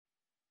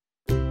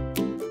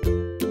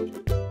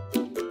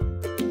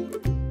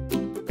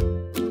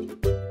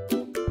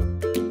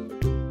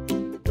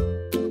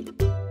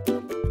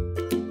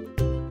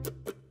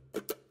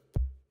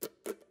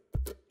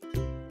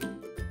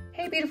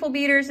beautiful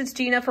beaders, it's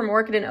Gina from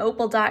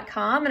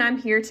orchidandopal.com, and I'm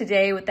here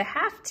today with the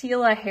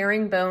Half-Tila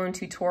herringbone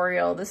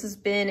tutorial. This has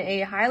been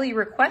a highly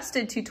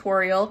requested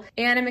tutorial,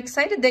 and I'm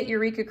excited that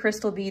Eureka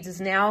Crystal Beads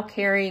is now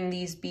carrying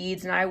these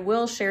beads, and I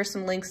will share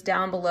some links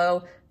down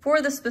below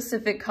for the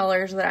specific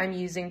colors that I'm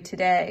using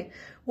today.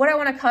 What I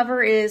want to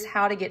cover is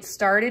how to get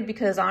started,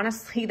 because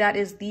honestly that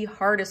is the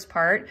hardest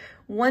part.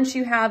 Once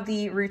you have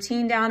the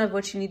routine down of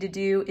what you need to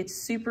do,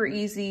 it's super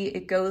easy,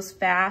 it goes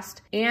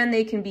fast, and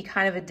they can be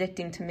kind of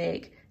addicting to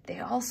make. They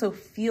also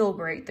feel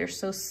great, they're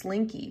so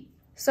slinky.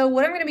 So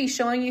what I'm going to be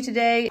showing you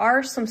today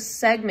are some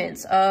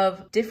segments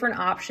of different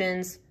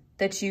options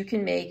that you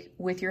can make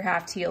with your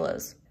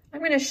Half-Tilas. I'm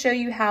going to show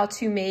you how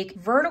to make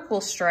vertical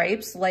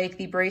stripes like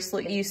the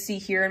bracelet you see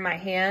here in my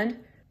hand,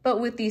 but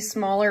with these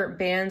smaller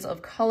bands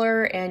of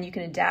color, and you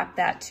can adapt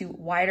that to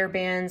wider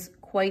bands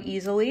quite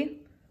easily.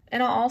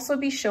 And I'll also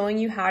be showing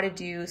you how to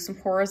do some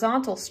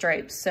horizontal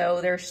stripes.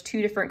 So there's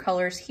two different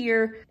colors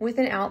here with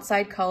an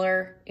outside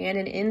color and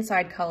an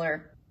inside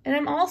color. And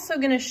I'm also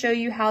going to show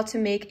you how to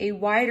make a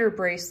wider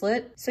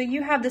bracelet so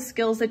you have the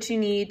skills that you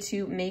need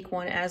to make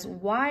one as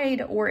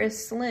wide or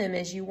as slim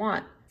as you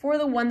want. For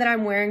the one that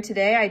I'm wearing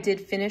today, I did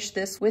finish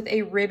this with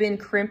a ribbon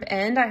crimp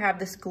end. I have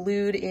this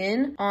glued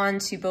in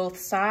onto both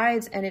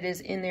sides, and it is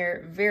in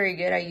there very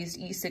good. I used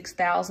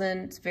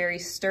E6000, it's very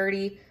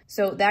sturdy.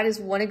 So that is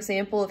one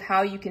example of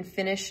how you can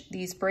finish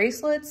these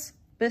bracelets,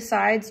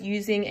 besides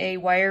using a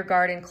wire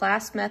guard and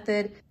clasp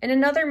method. And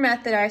another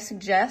method I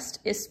suggest,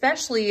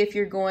 especially if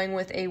you're going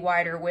with a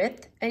wider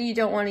width and you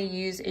don't want to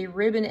use a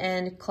ribbon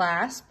end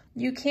clasp,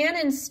 you can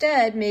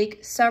instead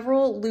make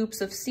several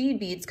loops of seed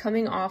beads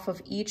coming off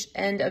of each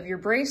end of your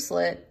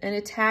bracelet and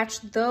attach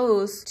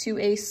those to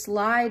a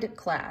slide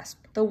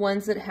clasp, the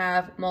ones that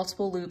have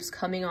multiple loops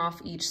coming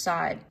off each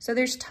side. So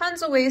there's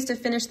tons of ways to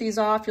finish these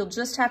off. You'll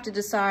just have to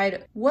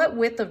decide what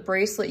width of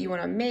bracelet you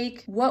want to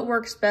make, what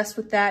works best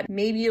with that.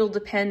 Maybe it'll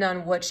depend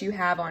on what you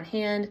have on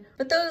hand,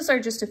 but those are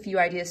just a few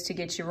ideas to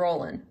get you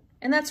rolling.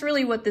 And that's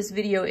really what this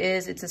video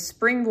is. It's a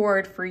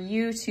springboard for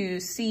you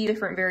to see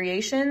different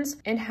variations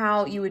and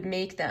how you would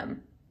make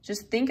them.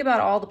 Just think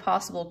about all the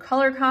possible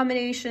color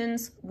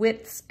combinations,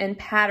 widths, and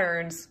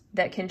patterns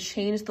that can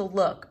change the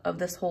look of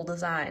this whole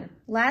design.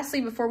 Lastly,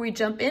 before we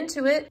jump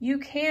into it, you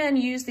can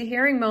use the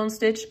herringbone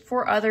stitch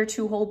for other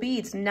two-hole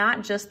beads,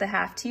 not just the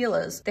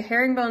Half-Tilas. The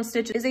herringbone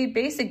stitch is a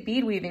basic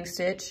bead weaving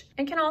stitch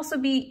and can also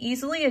be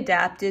easily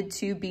adapted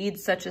to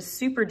beads such as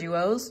super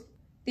duos.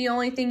 The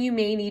only thing you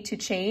may need to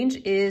change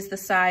is the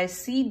size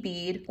seed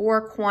bead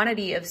or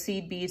quantity of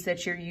seed beads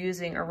that you're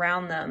using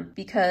around them,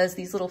 because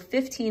these little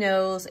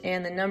 15-0s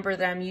and the number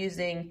that I'm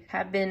using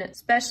have been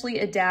specially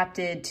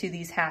adapted to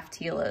these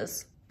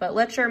Half-Tilas. But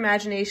let your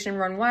imagination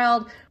run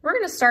wild. We're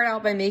going to start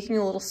out by making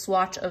a little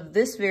swatch of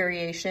this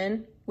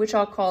variation, which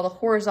I'll call the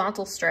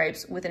horizontal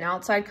stripes, with an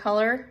outside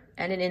color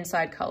and an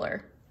inside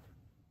color.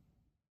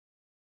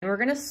 And we're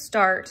going to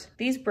start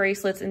these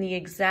bracelets in the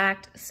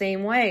exact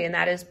same way, and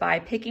that is by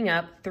picking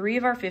up 3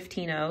 of our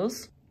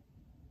 15-0s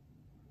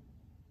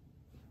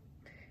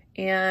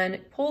and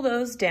pull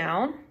those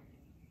down.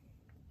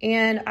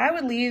 And I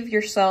would leave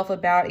yourself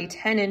about a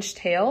 10-inch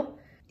tail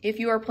if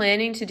you are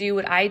planning to do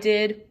what I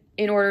did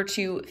in order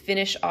to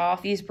finish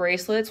off these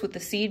bracelets with the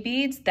seed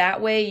beads.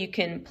 That way you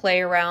can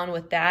play around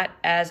with that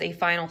as a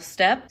final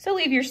step. So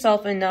leave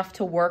yourself enough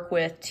to work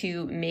with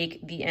to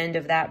make the end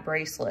of that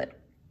bracelet.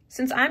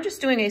 Since I'm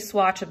just doing a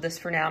swatch of this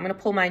for now, I'm going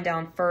to pull mine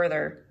down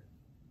further.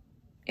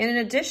 And in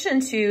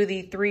addition to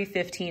the 3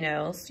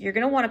 15-0s, you're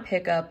going to want to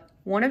pick up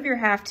one of your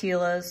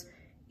Half-Tilas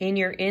in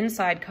your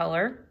inside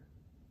color,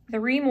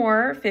 3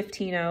 more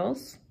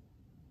 15-0s,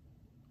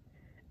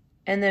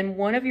 and then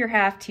one of your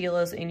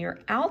Half-Tilas in your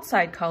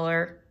outside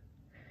color,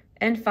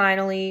 and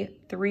finally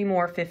 3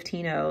 more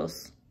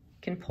 15-0s. You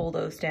can pull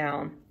those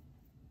down.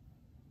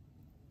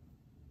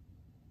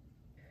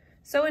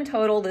 So in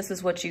total, this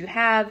is what you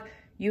have.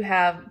 You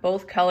have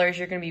both colors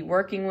you're going to be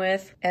working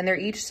with, and they're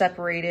each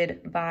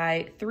separated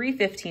by 3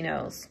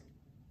 15-0s.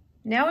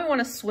 Now we want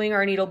to swing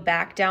our needle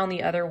back down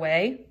the other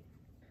way.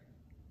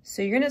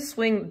 So you're going to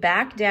swing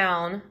back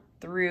down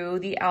through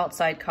the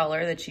outside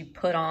color that you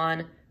put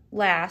on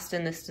last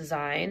in this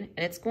design,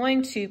 and it's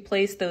going to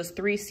place those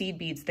 3 seed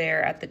beads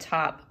there at the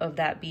top of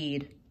that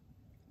bead.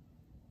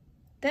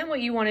 Then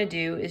what you want to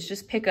do is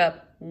just pick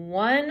up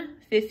 1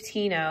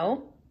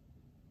 15-0,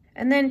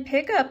 and then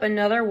pick up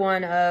another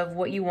one of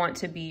what you want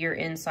to be your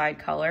inside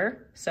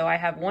color. So I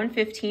have 1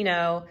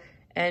 15-0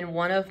 and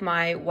one of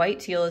my white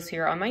Tilas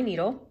here on my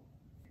needle.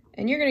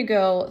 And you're going to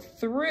go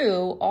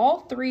through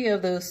all 3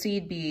 of those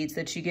seed beads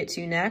that you get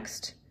to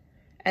next,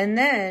 and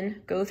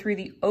then go through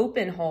the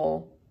open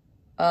hole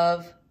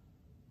of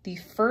the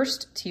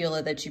first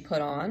Tila that you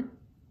put on.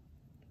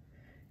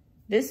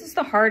 This is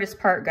the hardest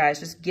part, guys,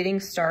 just getting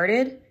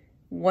started.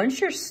 Once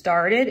you're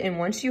started and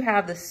once you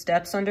have the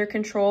steps under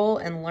control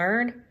and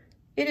learn,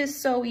 it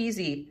is so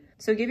easy.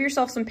 So give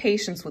yourself some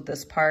patience with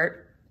this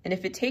part. And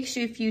if it takes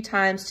you a few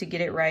times to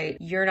get it right,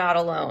 you're not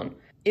alone.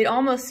 It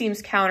almost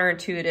seems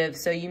counterintuitive,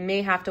 so you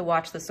may have to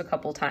watch this a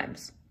couple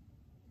times.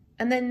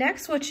 And then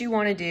next what you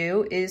want to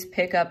do is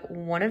pick up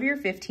one of your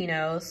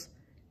 15-0s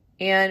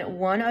and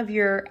one of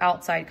your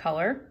outside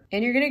color,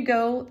 and you're going to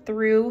go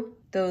through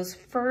those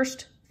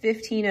first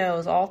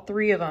 15-0s, all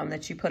 3 of them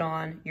that you put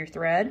on your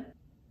thread,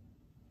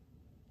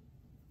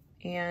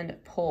 and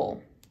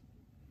pull.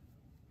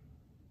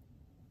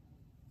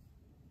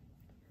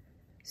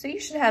 So you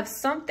should have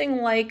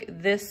something like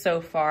this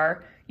so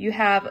far. You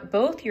have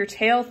both your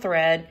tail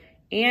thread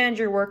and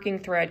your working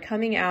thread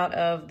coming out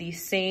of the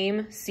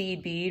same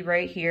seed bead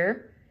right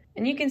here.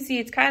 And you can see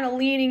it's kind of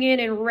leaning in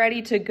and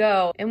ready to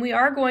go. And we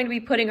are going to be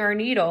putting our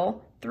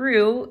needle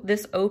through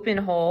this open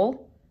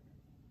hole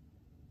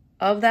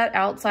of that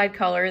outside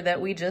color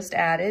that we just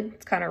added.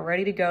 It's kind of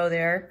ready to go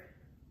there,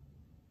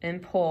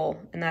 and pull.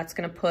 And that's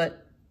going to put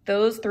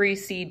those 3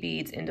 seed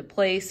beads into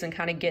place and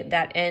kind of get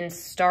that end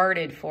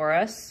started for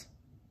us.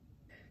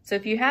 So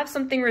if you have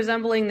something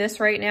resembling this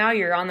right now,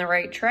 you're on the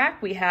right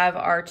track. We have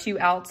our 2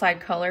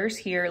 outside colors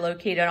here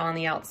located on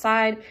the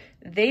outside.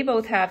 They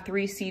both have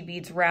 3 seed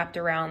beads wrapped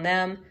around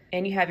them.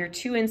 And you have your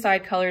 2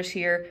 inside colors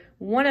here,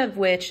 one of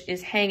which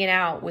is hanging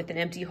out with an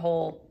empty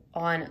hole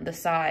on the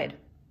side.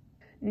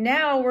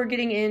 Now we're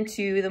getting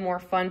into the more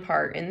fun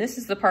part, and this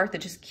is the part that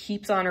just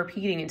keeps on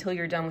repeating until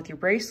you're done with your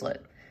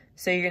bracelet.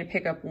 So you're going to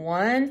pick up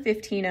one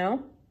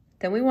 15-0,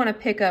 then we want to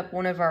pick up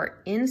one of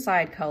our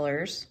inside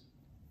colors.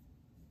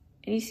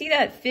 And you see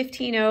that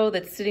 15-0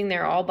 that's sitting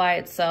there all by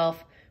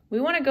itself?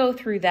 We want to go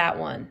through that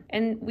one.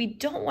 And we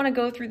don't want to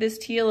go through this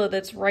Tila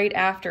that's right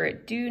after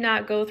it. Do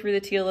not go through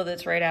the Tila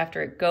that's right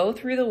after it. Go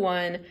through the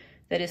one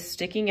that is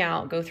sticking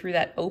out. Go through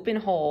that open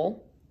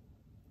hole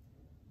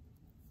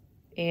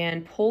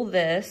and pull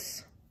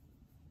this,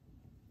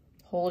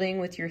 holding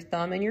with your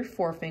thumb and your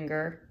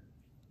forefinger.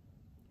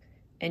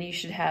 And you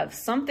should have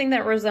something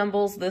that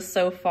resembles this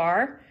so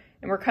far.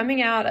 And we're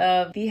coming out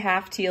of the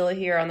half Tila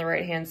here on the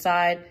right-hand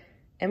side,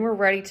 and we're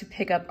ready to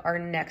pick up our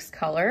next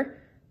color.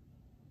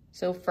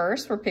 So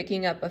first we're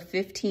picking up a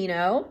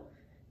 15-0,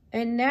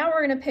 and now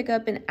we're going to pick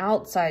up an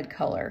outside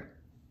color.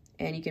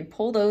 And you can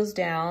pull those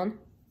down,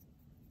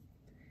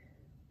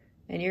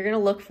 and you're going to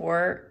look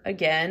for,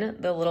 again,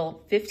 the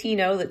little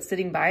 15-0 that's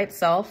sitting by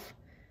itself,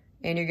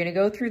 and you're going to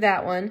go through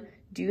that one.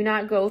 Do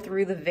not go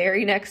through the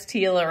very next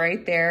Tila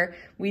right there.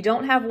 We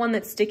don't have one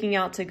that's sticking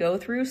out to go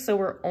through, so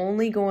we're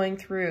only going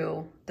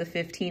through the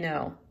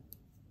 15-0.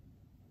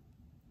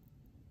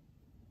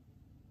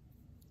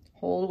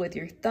 Hold with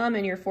your thumb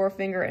and your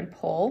forefinger and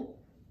pull.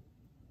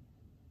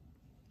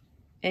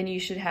 And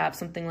you should have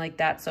something like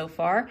that so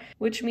far,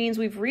 which means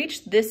we've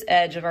reached this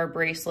edge of our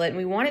bracelet and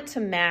we want it to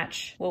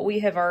match what we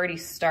have already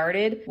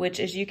started, which,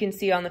 as you can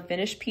see on the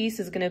finished piece,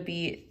 is going to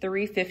be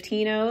 3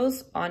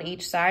 15-0s on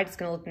each side. It's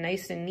going to look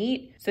nice and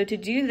neat. So to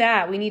do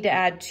that, we need to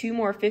add 2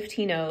 more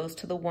 15-0s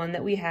to the one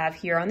that we have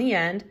here on the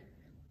end.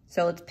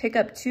 So let's pick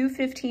up 2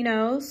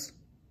 15-0s,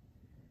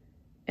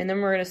 and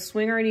then we're going to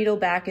swing our needle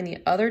back in the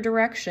other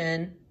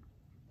direction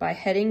by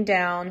heading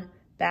down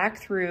back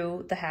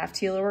through the half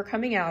Tila we're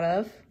coming out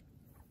of.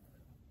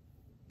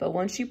 But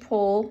once you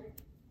pull,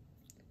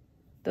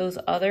 those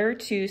other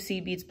 2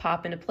 seed beads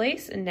pop into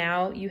place, and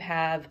now you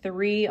have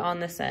 3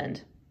 on this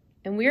end.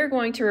 And we are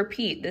going to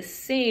repeat the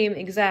same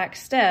exact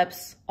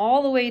steps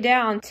all the way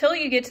down till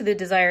you get to the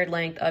desired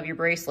length of your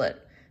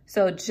bracelet.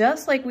 So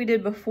just like we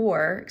did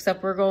before,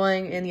 except we're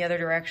going in the other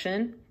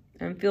direction,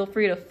 and feel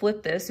free to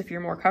flip this if you're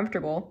more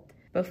comfortable.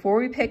 Before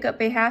we pick up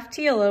a half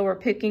Tila, we're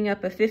picking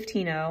up a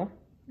 15-0,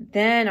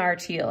 then our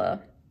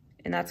Tila,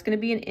 and that's going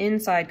to be an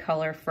inside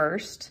color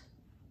first.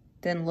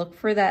 Then look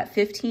for that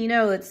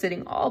 15-0 that's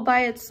sitting all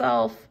by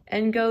itself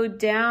and go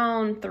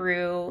down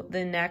through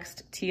the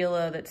next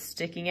Tila that's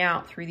sticking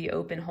out through the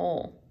open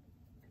hole.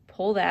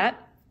 Pull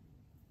that,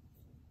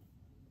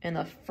 and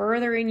the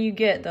further in you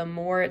get, the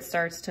more it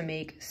starts to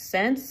make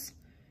sense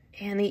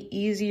and the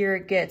easier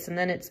it gets, and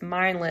then it's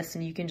mindless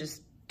and you can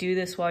just do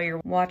this while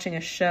you're watching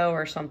a show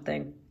or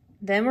something.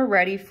 Then we're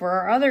ready for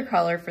our other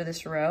color for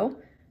this row.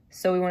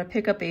 So we want to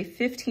pick up a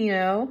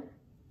 15-0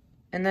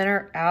 and then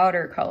our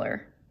outer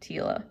color,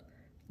 Tila.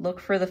 Look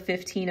for the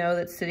 15-0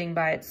 that's sitting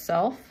by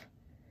itself,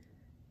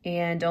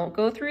 and don't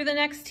go through the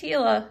next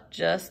Tila,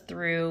 just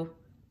through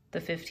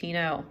the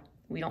 15-0.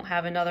 We don't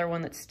have another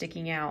one that's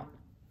sticking out.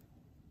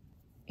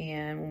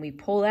 And when we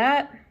pull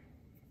that,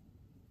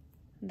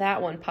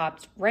 that one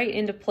pops right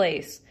into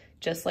place,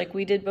 just like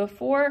we did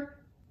before.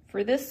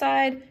 For this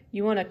side,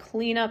 you want to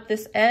clean up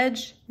this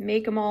edge,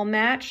 make them all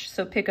match.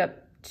 So pick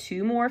up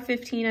 2 more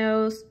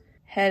 15-0s,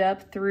 head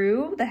up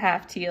through the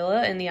half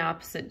Tila in the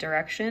opposite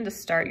direction to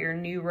start your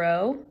new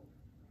row.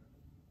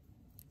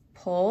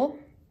 Pull,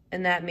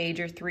 and that made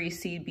your 3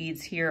 seed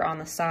beads here on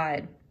the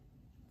side.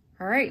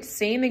 All right,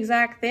 same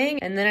exact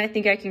thing, and then I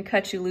think I can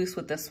cut you loose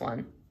with this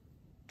one.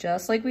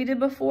 Just like we did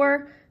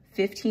before,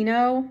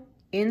 15-0,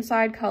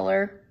 inside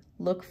color,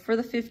 look for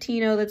the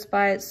 15-0 that's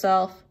by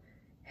itself,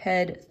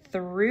 head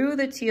through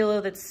the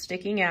Tila that's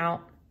sticking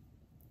out,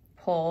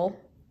 pull,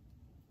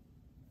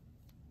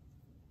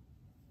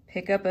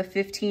 pick up a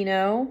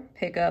 15-0,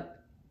 pick up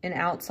an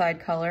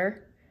outside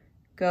color,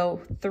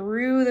 go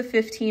through the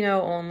 15-0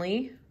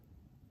 only,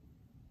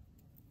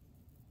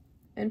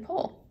 and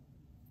pull.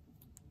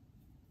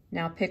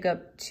 Now pick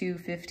up 2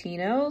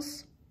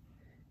 15-0s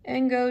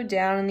and go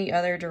down in the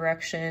other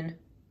direction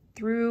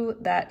through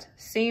that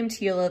same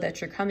Tila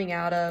that you're coming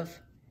out of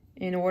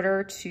in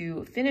order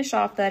to finish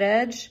off that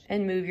edge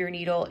and move your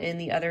needle in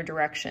the other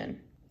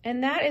direction.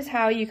 And that is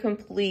how you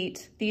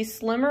complete the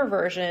slimmer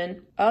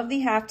version of the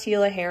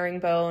Half-Tila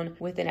herringbone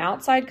with an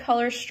outside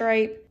color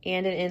stripe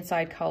and an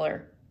inside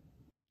color.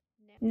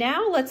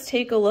 Now let's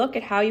take a look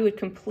at how you would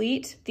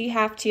complete the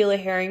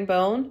Half-Tila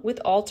herringbone with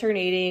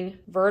alternating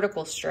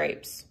vertical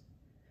stripes.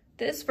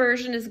 This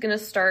version is going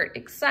to start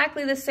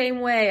exactly the same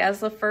way as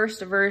the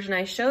first version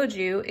I showed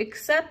you,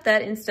 except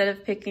that instead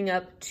of picking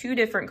up 2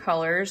 different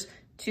colors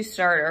to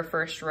start our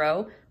first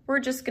row, we're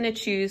just going to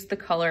choose the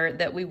color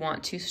that we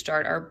want to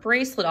start our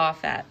bracelet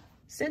off at.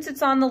 Since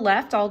it's on the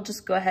left, I'll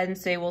just go ahead and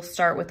say we'll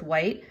start with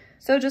white.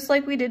 So just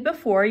like we did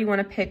before, you want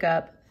to pick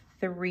up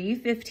 3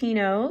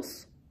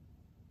 15-0s,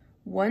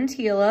 1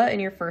 Tila in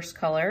your first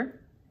color,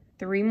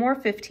 3 more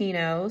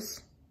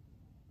 15-0s,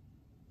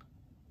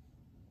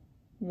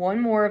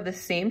 1 more of the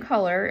same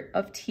color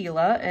of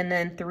Tila, and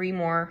then 3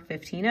 more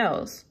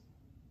 15-0s.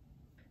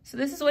 So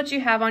this is what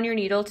you have on your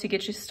needle to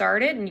get you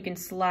started, and you can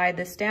slide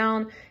this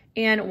down.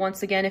 And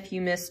once again, if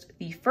you missed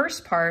the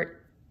first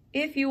part,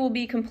 if you will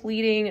be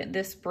completing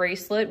this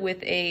bracelet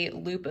with a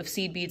loop of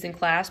seed beads and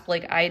clasp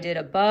like I did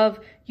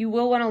above, you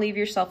will want to leave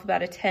yourself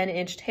about a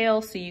 10-inch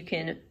tail so you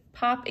can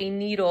pop a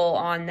needle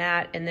on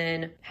that and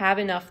then have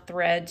enough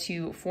thread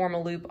to form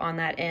a loop on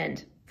that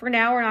end. For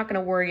now, we're not going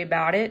to worry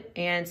about it,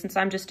 and since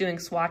I'm just doing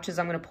swatches,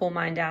 I'm going to pull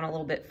mine down a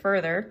little bit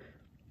further.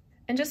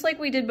 And just like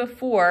we did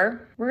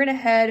before, we're going to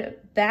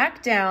head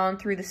back down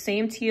through the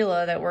same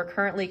Tila that we're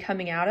currently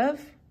coming out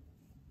of.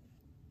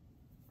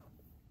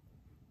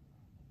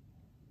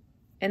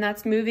 And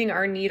that's moving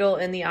our needle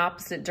in the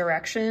opposite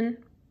direction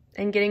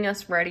and getting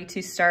us ready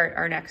to start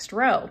our next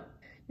row.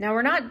 Now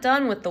we're not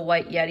done with the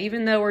white yet.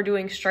 Even though we're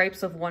doing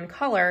stripes of 1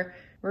 color,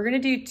 we're gonna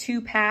do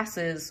 2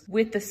 passes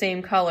with the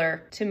same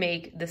color to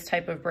make this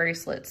type of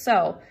bracelet.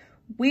 So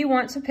we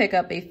want to pick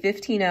up a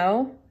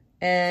 15-0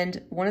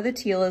 and one of the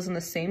Tilas in the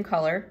same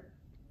color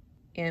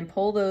and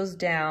pull those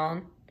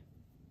down.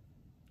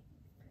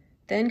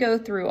 Then go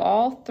through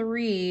all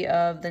 3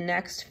 of the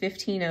next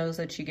 15-0s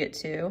that you get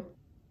to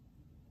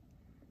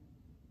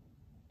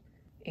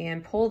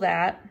and pull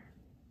that.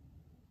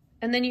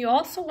 And then you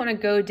also want to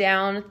go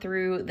down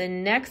through the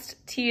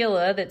next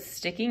Tila that's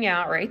sticking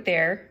out right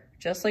there,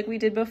 just like we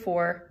did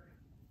before.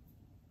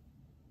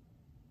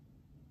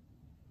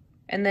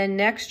 And then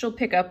next you'll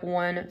pick up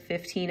 1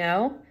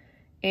 15-0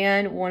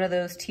 and one of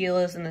those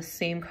Tilas in the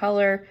same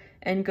color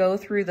and go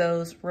through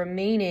those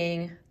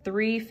remaining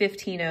 3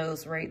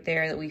 15-0s right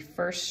there that we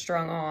first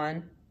strung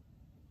on.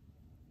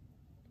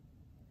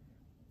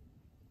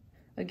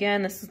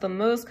 Again, this is the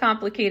most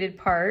complicated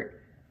part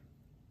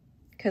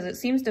because it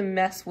seems to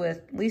mess with,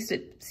 at least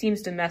it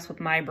seems to mess with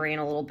my brain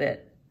a little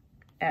bit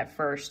at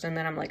first. And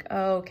then I'm like,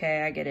 oh,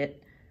 okay, I get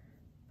it.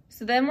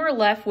 So then we're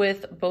left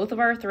with both of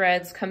our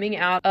threads coming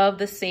out of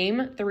the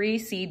same 3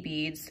 seed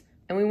beads.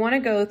 And we want to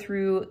go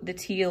through the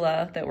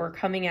Tila that we're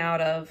coming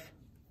out of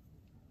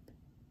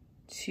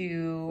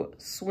to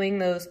swing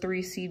those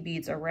 3 seed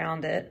beads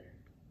around it.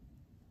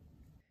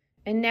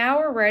 And now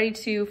we're ready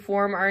to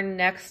form our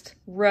next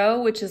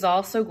row, which is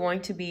also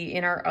going to be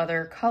in our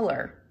other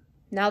color.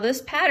 Now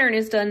this pattern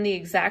is done the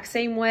exact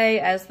same way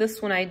as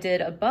this one I did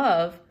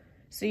above.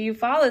 So you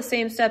follow the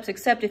same steps,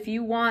 except if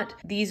you want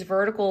these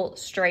vertical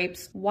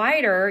stripes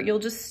wider, you'll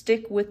just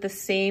stick with the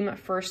same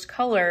first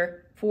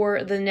color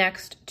for the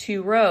next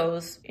 2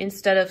 rows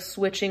instead of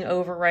switching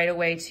over right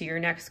away to your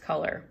next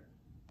color.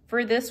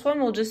 For this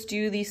one, we'll just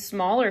do these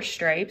smaller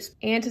stripes.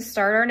 And to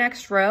start our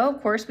next row,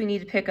 of course, we need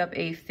to pick up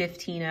a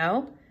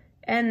 15-0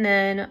 and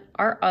then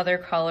our other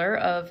color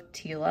of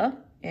Tila,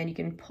 and you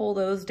can pull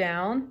those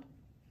down.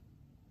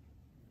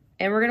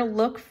 And we're gonna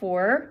look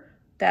for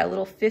that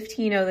little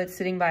 15-0 that's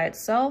sitting by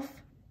itself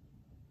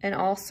and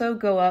also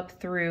go up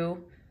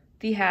through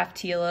the half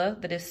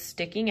Tila that is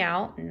sticking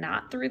out,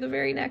 not through the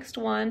very next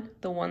one,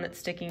 the one that's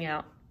sticking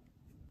out.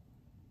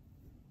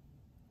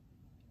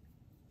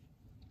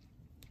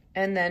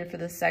 And then for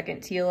the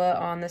second Tila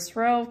on this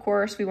row, of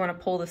course, we want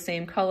to pull the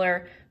same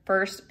color,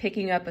 first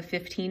picking up a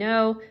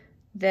 15-0,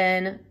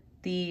 then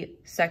the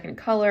second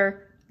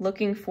color,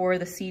 looking for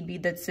the seed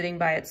bead that's sitting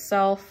by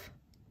itself,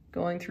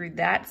 going through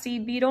that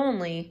seed bead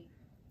only,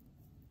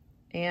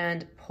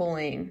 and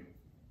pulling.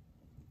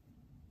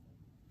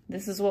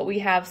 This is what we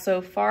have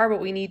so far, but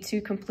we need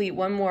to complete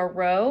 1 more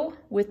row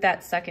with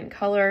that second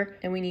color,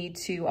 and we need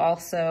to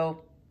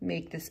also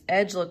make this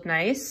edge look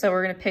nice. So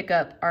we're gonna pick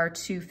up our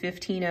 2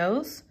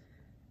 15-0s,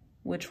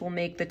 which will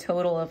make the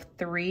total of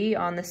 3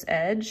 on this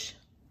edge.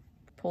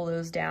 Pull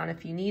those down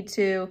if you need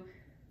to.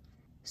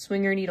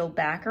 Swing your needle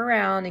back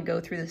around and go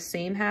through the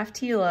same half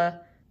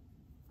Tila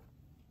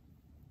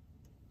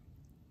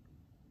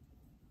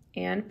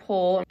and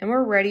pull, and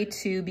we're ready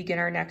to begin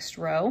our next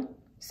row.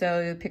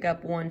 So you pick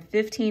up 1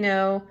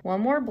 15-0,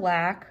 1 more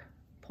black,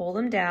 pull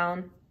them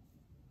down,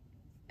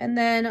 and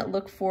then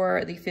look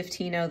for the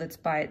 15-0 that's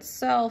by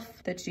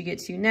itself that you get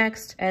to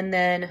next, and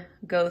then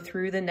go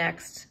through the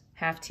next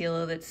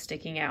half-Tila that's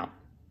sticking out.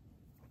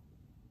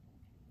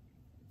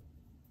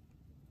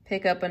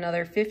 Pick up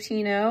another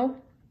 15-0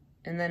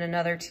 and then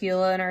another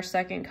Tila in our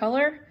second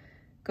color.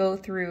 Go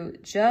through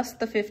just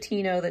the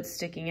 15-0 that's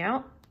sticking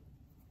out.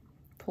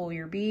 Pull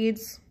your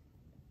beads.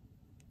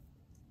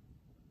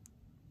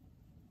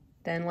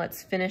 Then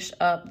let's finish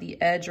up the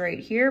edge right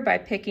here by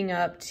picking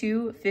up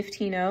two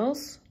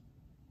 15-0s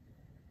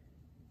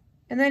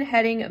and then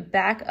heading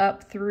back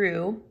up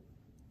through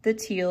the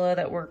Tila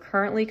that we're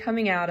currently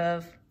coming out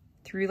of,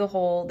 through the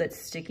hole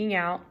that's sticking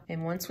out.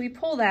 And once we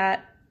pull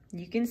that,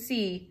 you can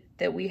see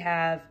that we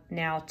have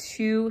now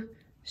two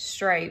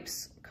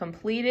stripes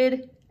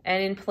completed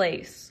and in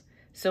place.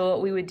 So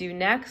what we would do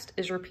next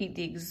is repeat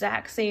the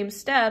exact same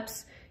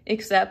steps,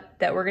 except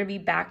that we're gonna be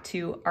back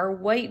to our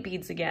white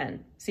beads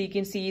again. So you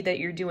can see that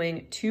you're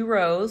doing 2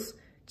 rows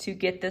to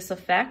get this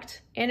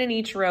effect, and in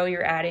each row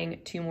you're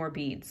adding 2 more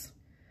beads.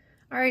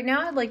 All right,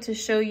 now I'd like to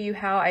show you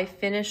how I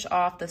finish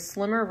off the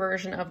slimmer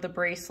version of the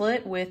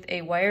bracelet with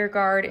a wire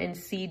guard and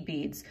seed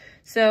beads.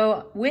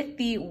 So with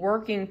the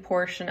working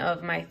portion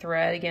of my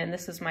thread, again,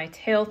 this is my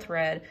tail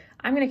thread,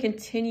 I'm gonna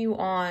continue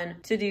on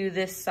to do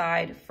this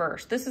side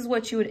first. This is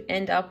what you would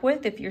end up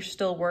with if you're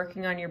still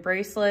working on your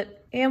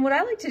bracelet. And what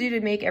I like to do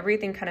to make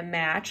everything kind of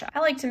match, I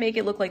like to make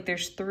it look like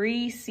there's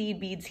 3 seed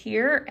beads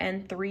here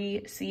and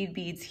 3 seed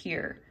beads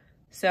here.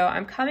 So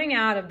I'm coming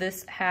out of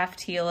this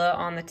half-Tila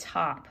on the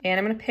top, and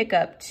I'm gonna pick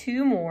up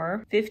 2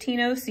 more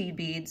 15-0 seed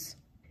beads,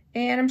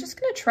 and I'm just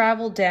gonna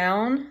travel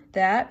down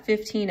that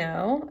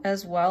 15-0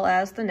 as well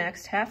as the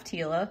next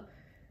half-Tila.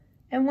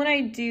 And when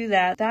I do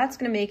that, that's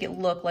gonna make it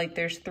look like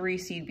there's 3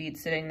 seed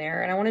beads sitting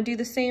there, and I wanna do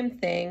the same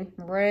thing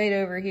right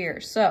over here.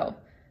 So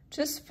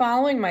just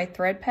following my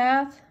thread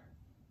path,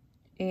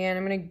 and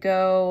I'm gonna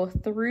go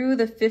through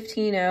the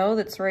 15-0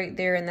 that's right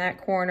there in that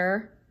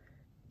corner,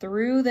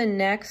 through the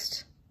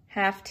next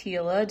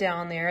half-Tila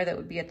down there that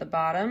would be at the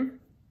bottom.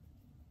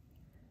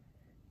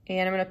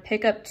 And I'm gonna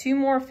pick up 2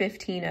 more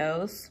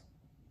 15-0s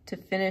to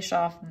finish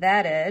off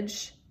that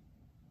edge.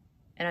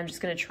 And I'm just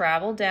gonna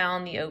travel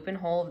down the open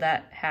hole of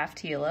that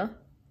half-Tila.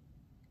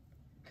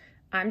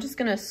 I'm just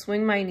gonna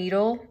swing my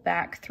needle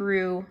back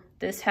through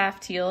this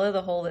half-Tila,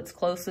 the hole that's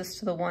closest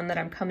to the one that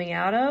I'm coming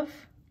out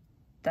of.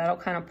 That'll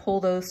kind of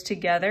pull those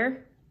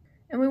together.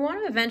 And we want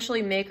to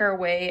eventually make our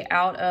way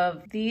out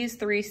of these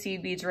 3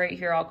 seed beads right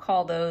here. I'll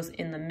call those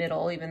in the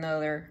middle, even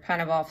though they're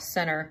kind of off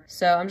center.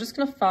 So I'm just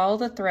going to follow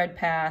the thread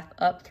path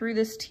up through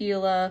this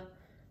Tila. I'm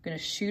going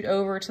to shoot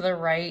over to the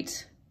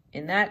right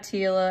in that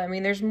Tila. I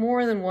mean, there's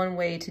more than one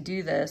way to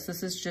do this.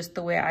 This is just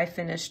the way I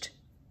finished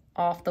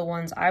off the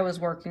ones I was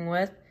working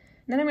with.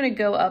 And then I'm going to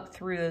go up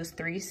through those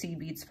 3 seed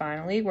beads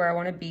finally where I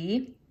want to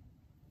be.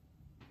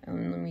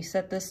 And let me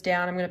set this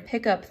down. I'm going to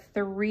pick up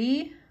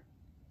 3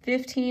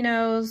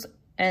 15-0s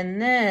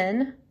and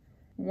then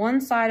one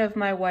side of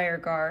my wire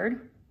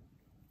guard.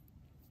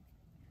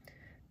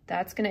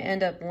 That's going to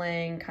end up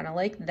laying kind of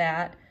like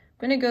that.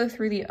 I'm going to go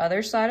through the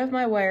other side of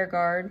my wire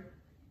guard,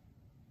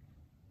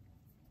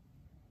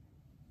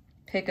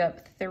 pick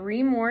up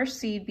 3 more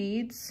seed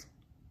beads,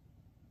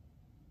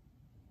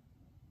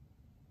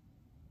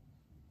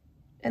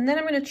 and then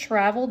I'm going to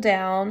travel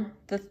down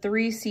the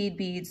 3 seed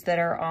beads that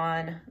are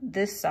on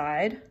this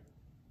side.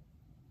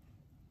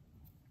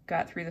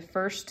 Got through the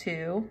first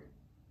 2.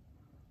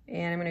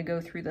 And I'm going to go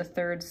through the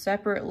third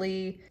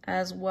separately,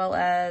 as well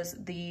as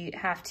the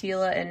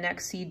half-Tila and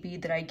next seed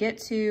bead that I get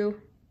to.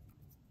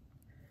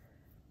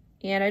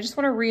 And I just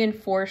want to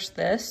reinforce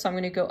this, so I'm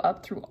going to go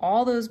up through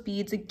all those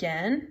beads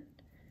again,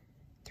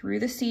 through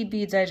the seed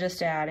beads I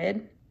just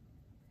added,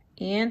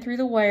 and through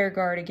the wire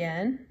guard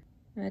again.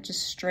 And that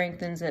just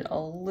strengthens it a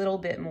little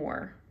bit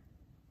more.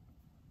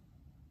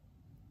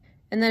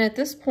 And then at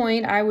this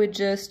point, I would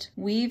just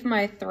weave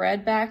my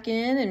thread back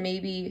in and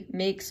maybe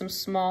make some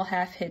small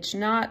half-hitch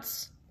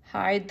knots,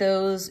 hide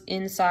those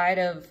inside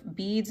of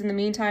beads in the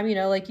meantime, you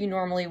know, like you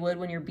normally would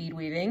when you're bead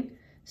weaving.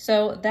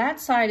 So that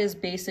side is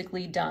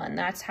basically done.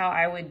 That's how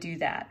I would do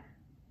that.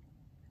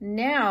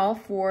 Now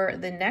for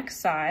the next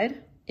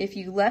side, if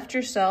you left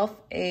yourself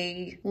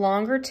a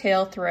longer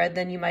tail thread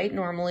than you might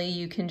normally,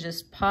 you can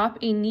just pop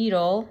a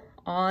needle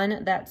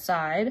on that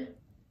side.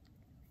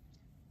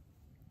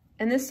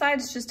 And this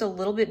side's just a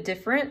little bit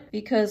different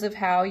because of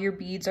how your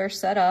beads are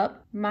set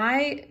up.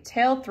 My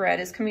tail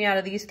thread is coming out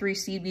of these 3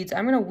 seed beads.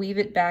 I'm gonna weave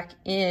it back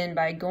in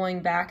by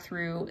going back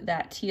through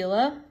that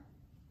Tila.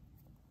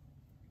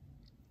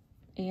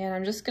 And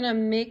I'm just gonna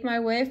make my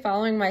way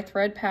following my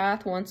thread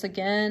path once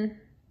again.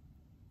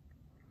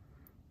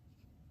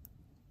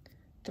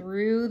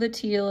 Through the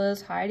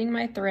Tilas, hiding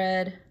my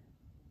thread.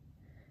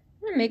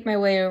 I'm gonna make my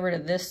way over to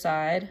this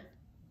side.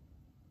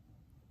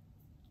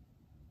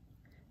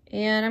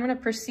 And I'm going to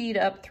proceed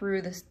up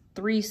through the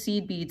 3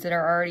 seed beads that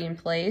are already in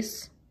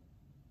place.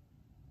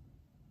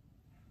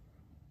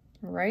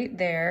 Right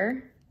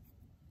there.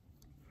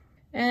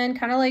 And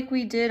kind of like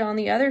we did on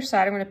the other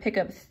side, I'm going to pick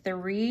up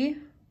 3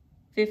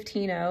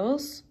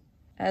 15-0s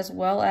as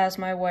well as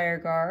my wire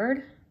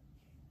guard,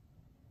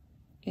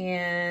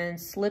 and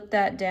slip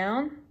that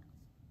down.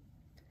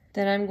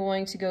 Then I'm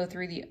going to go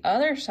through the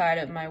other side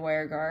of my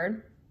wire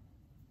guard,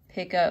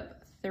 pick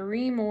up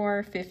 3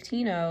 more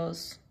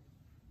 15-0s,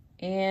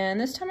 and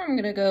this time I'm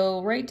gonna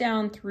go right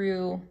down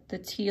through the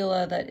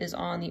Tila that is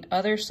on the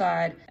other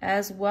side,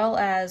 as well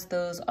as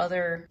those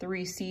other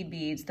 3 seed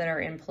beads that are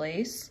in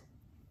place.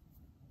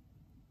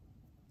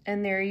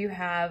 And there you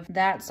have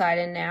that side.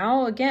 And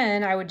now,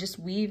 again, I would just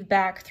weave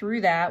back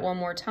through that one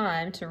more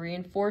time to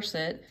reinforce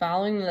it,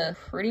 following the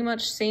pretty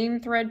much same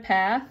thread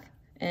path,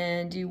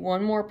 and do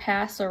one more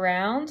pass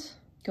around,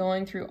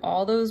 going through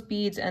all those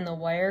beads and the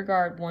wire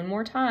guard one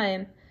more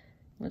time,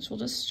 which will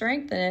just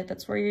strengthen it.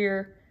 That's where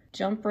your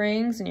jump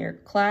rings and your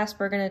clasp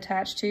are going to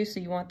attach to,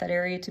 so you want that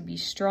area to be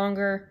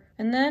stronger.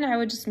 And then I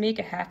would just make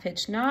a half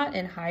hitch knot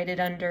and hide it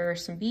under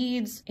some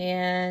beads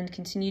and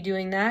continue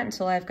doing that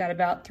until I've got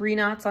about 3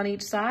 knots on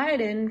each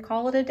side and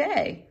call it a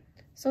day.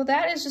 So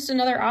that is just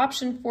another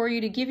option for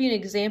you to give you an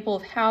example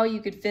of how you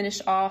could finish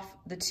off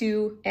the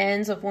 2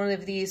 ends of one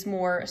of these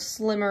more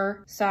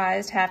slimmer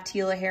sized half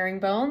Tila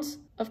herringbones.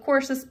 Of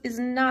course, this is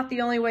not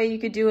the only way you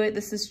could do it.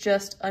 This is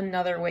just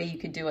another way you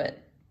could do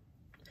it.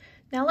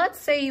 Now let's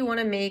say you want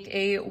to make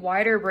a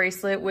wider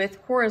bracelet with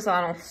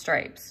horizontal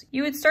stripes.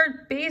 You would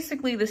start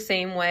basically the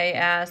same way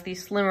as the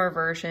slimmer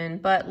version,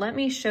 but let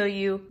me show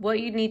you what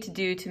you'd need to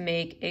do to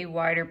make a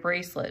wider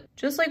bracelet.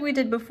 Just like we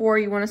did before,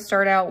 you want to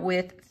start out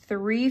with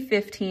 3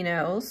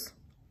 15-0s,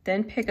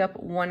 then pick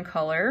up 1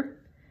 color,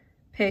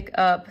 pick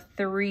up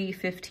 3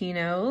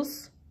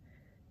 15-0s,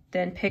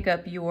 then pick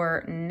up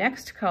your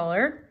next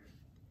color,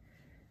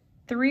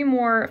 3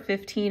 more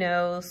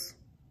 15-0s,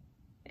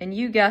 and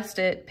you guessed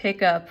it,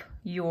 pick up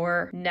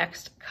your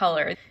next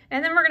color.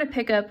 And then we're going to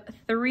pick up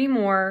 3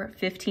 more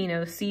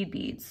 15-0 seed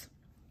beads.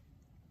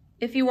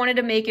 If you wanted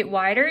to make it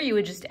wider, you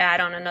would just add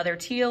on another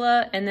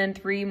Tila and then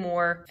 3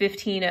 more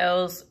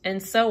 15-0s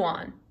and so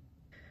on.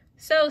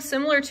 So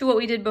similar to what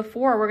we did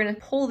before, we're going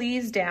to pull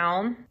these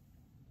down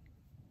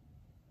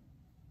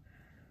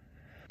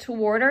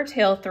toward our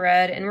tail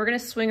thread, and we're going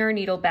to swing our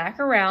needle back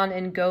around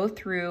and go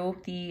through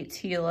the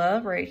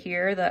Tila right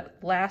here, the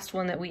last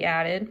one that we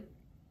added.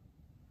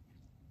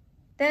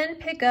 Then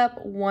pick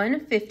up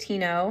 1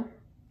 15-0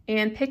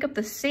 and pick up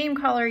the same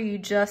color you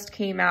just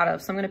came out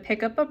of. So I'm going to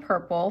pick up a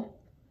purple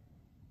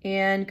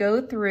and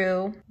go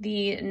through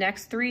the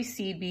next 3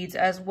 seed beads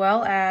as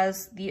well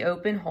as the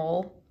open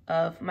hole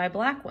of my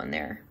black one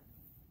there.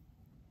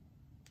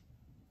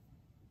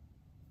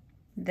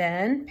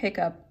 Then pick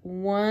up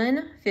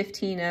 1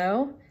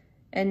 15-0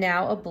 and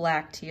now a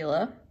black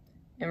Tila.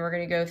 And we're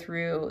going to go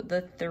through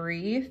the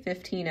 3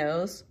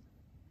 15-0s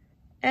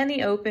and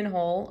the open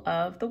hole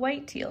of the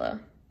white Tila.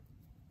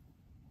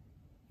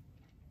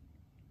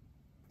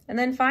 And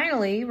then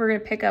finally, we're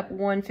going to pick up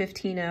 1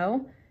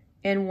 15-0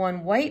 and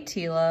 1 white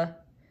Tila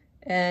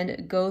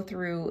and go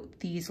through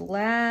these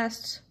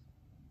last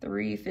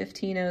 3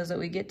 15-0s that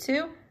we get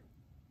to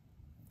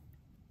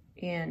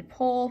and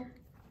pull.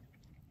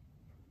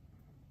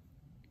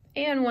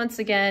 And once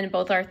again,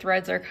 both our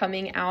threads are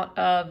coming out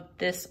of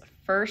this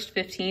first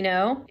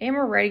 15-0 and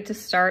we're ready to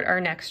start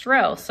our next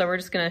row. So we're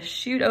just going to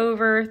shoot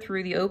over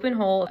through the open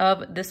hole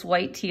of this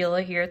white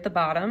Tila here at the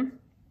bottom.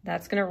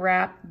 That's going to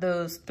wrap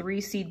those 3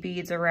 seed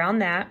beads around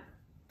that.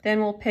 Then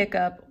we'll pick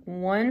up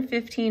 1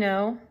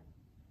 15-0,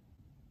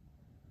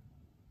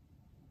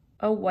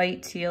 a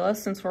white Tila,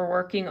 since we're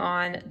working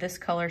on this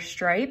color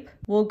stripe.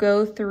 We'll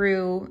go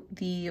through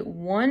the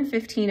 1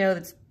 15-0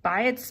 that's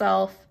by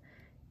itself,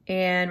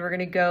 and we're going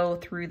to go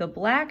through the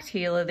black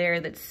Tila there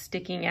that's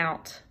sticking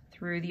out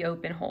through the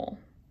open hole.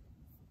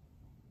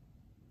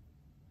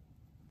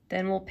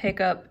 Then we'll pick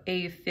up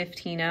a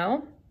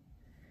 15-0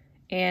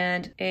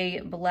 and a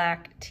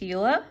black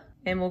Tila,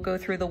 and we'll go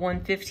through the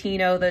 1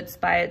 15-0 that's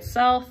by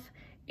itself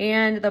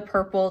and the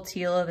purple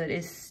Tila that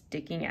is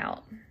sticking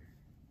out.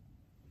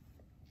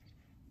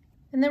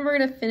 And then we're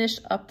going to finish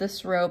up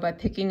this row by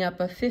picking up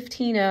a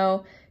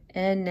 15-0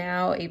 and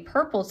now a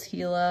purple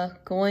Tila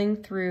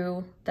going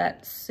through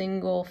that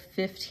single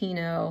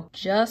 15-0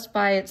 just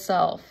by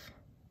itself.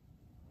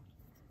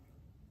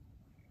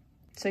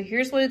 So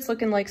here's what it's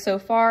looking like so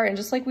far, and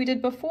just like we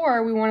did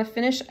before, we want to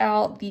finish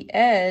out the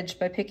edge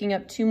by picking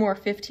up 2 more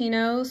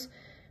 15-0s,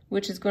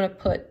 which is going to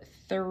put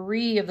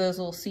 3 of those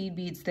little seed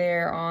beads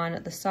there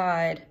on the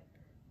side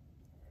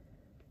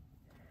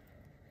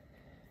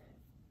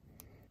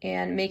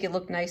and make it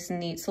look nice and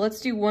neat. So let's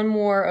do 1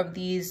 more of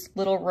these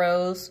little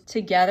rows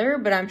together,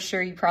 but I'm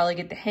sure you probably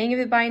get the hang of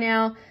it by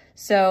now.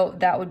 So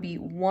that would be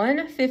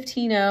 1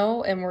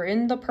 15-0, and we're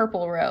in the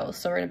purple row.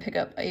 So we're going to pick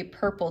up a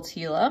purple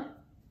Tila.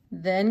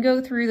 Then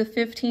go through the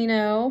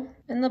 15-0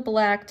 and the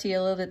black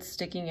Tila that's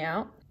sticking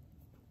out.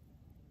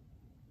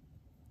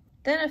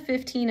 Then a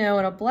 15-0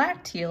 and a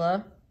black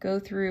Tila.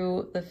 Go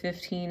through the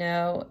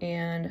 15-0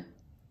 and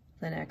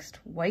the next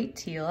white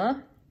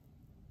Tila.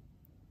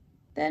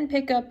 Then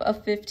pick up a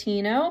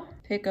 15-0,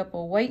 pick up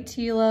a white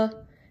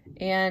Tila,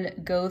 and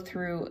go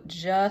through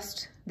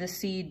just the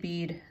seed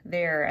bead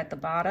there at the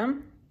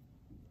bottom.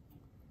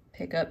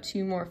 Pick up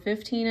 2 more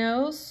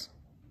 15-0s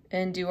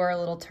and do our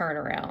little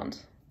turnaround.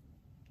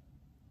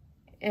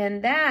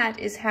 And that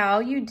is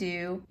how you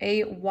do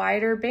a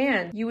wider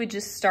band. You would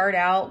just start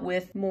out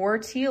with more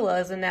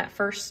Tilas in that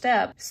first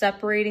step,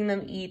 separating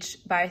them each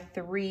by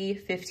 3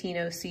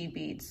 15-0 seed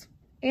beads.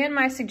 And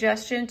my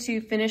suggestion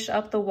to finish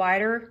up the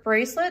wider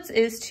bracelets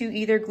is to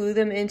either glue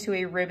them into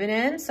a ribbon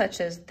end, such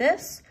as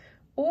this,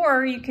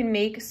 or you can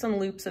make some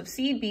loops of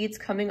seed beads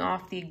coming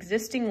off the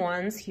existing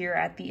ones here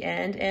at the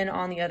end and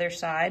on the other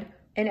side,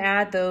 and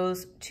add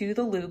those to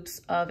the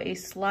loops of a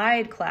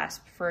slide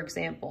clasp, for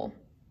example.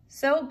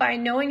 So by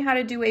knowing how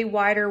to do a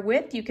wider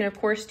width, you can of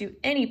course do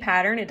any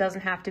pattern. It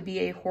doesn't have to be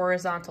a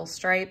horizontal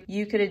stripe.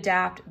 You could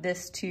adapt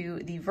this to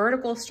the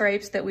vertical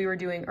stripes that we were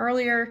doing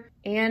earlier,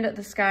 and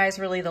the sky's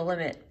really the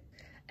limit.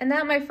 And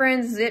that, my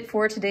friends, is it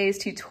for today's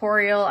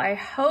tutorial. I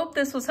hope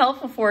this was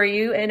helpful for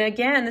you. And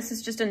again, this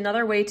is just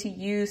another way to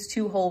use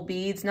 2-hole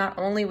beads, not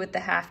only with the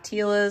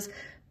Half-Tilas,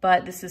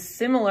 but this is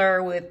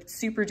similar with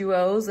super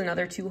duos and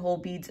other 2-hole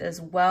beads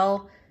as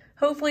well.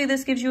 Hopefully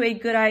this gives you a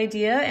good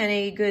idea and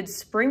a good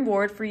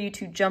springboard for you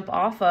to jump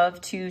off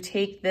of to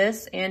take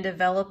this and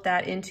develop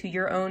that into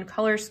your own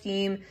color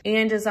scheme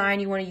and design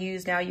you want to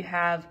use. Now you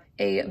have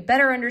a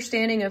better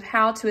understanding of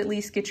how to at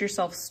least get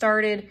yourself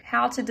started,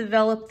 how to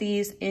develop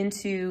these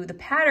into the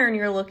pattern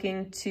you're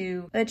looking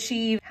to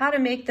achieve, how to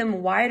make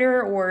them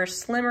wider or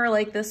slimmer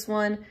like this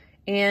one,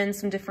 and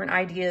some different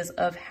ideas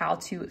of how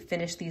to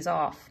finish these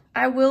off.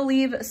 I will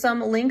leave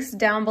some links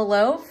down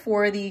below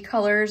for the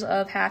colors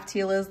of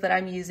Half-Tilas that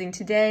I'm using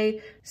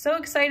today. So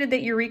excited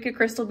that Eureka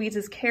Crystal Beads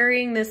is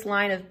carrying this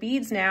line of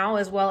beads now,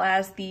 as well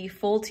as the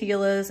full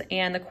Tilas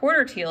and the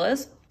quarter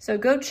Tilas. So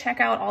go check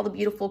out all the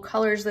beautiful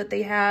colors that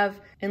they have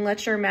and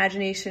let your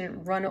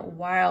imagination run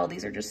wild.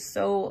 These are just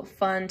so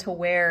fun to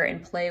wear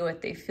and play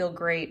with. They feel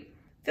great.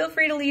 Feel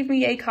free to leave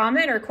me a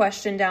comment or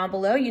question down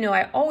below. You know,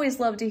 I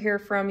always love to hear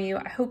from you.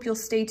 I hope you'll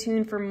stay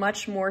tuned for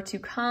much more to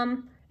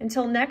come.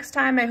 Until next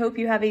time, I hope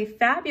you have a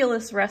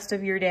fabulous rest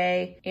of your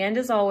day. And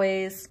as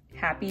always,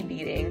 happy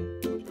beading.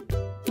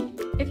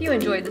 If you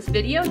enjoyed this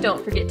video,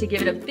 don't forget to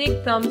give it a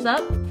big thumbs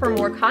up. For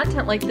more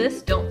content like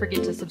this, don't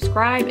forget to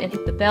subscribe and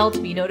hit the bell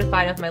to be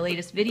notified of my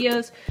latest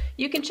videos.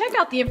 You can check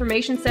out the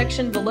information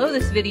section below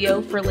this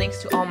video for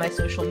links to all my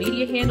social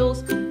media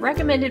handles,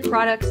 recommended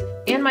products,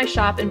 and my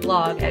shop and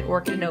blog at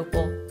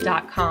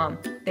orchidandopal.com.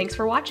 Thanks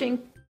for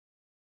watching.